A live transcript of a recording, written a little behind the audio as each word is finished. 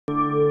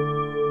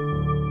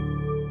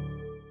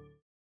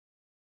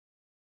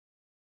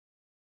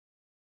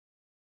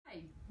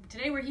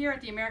Today we're here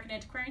at the American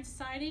Antiquarian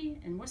Society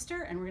in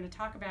Worcester, and we're going to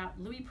talk about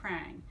Louis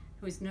Prang,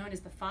 who is known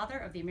as the father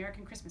of the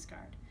American Christmas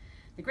card.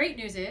 The great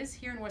news is,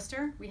 here in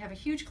Worcester, we have a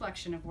huge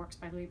collection of works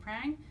by Louis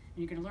Prang, and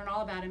you're going to learn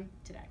all about him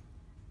today.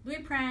 Louis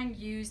Prang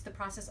used the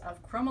process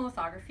of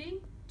chromolithography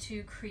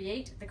to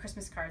create the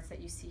Christmas cards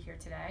that you see here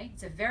today.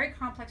 It's a very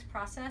complex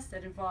process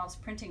that involves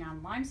printing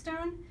on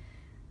limestone,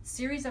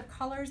 series of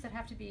colors that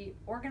have to be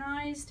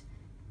organized,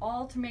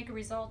 all to make a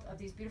result of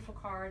these beautiful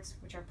cards,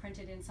 which are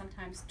printed in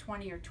sometimes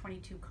 20 or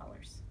 22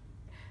 colors.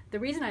 The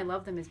reason I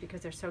love them is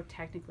because they're so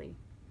technically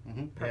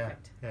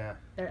perfect. Yeah.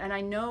 And I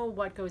know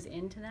what goes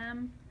into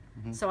them,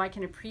 so I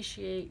can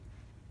appreciate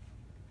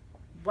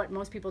what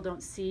most people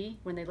don't see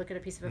when they look at a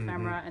piece of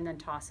ephemera and then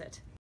toss it.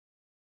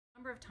 The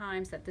number of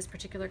times that this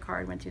particular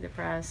card went through the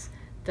press,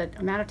 the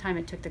amount of time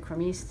it took the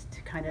chromiste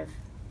to kind of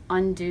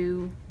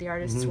undo the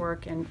artist's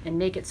work and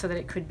make it so that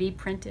it could be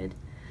printed.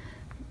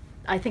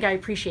 I think I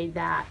appreciate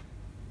that,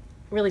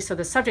 really. So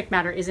the subject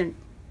matter isn't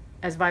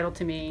as vital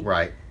to me,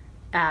 Right,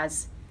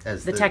 as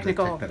the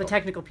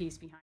technical piece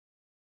behind it.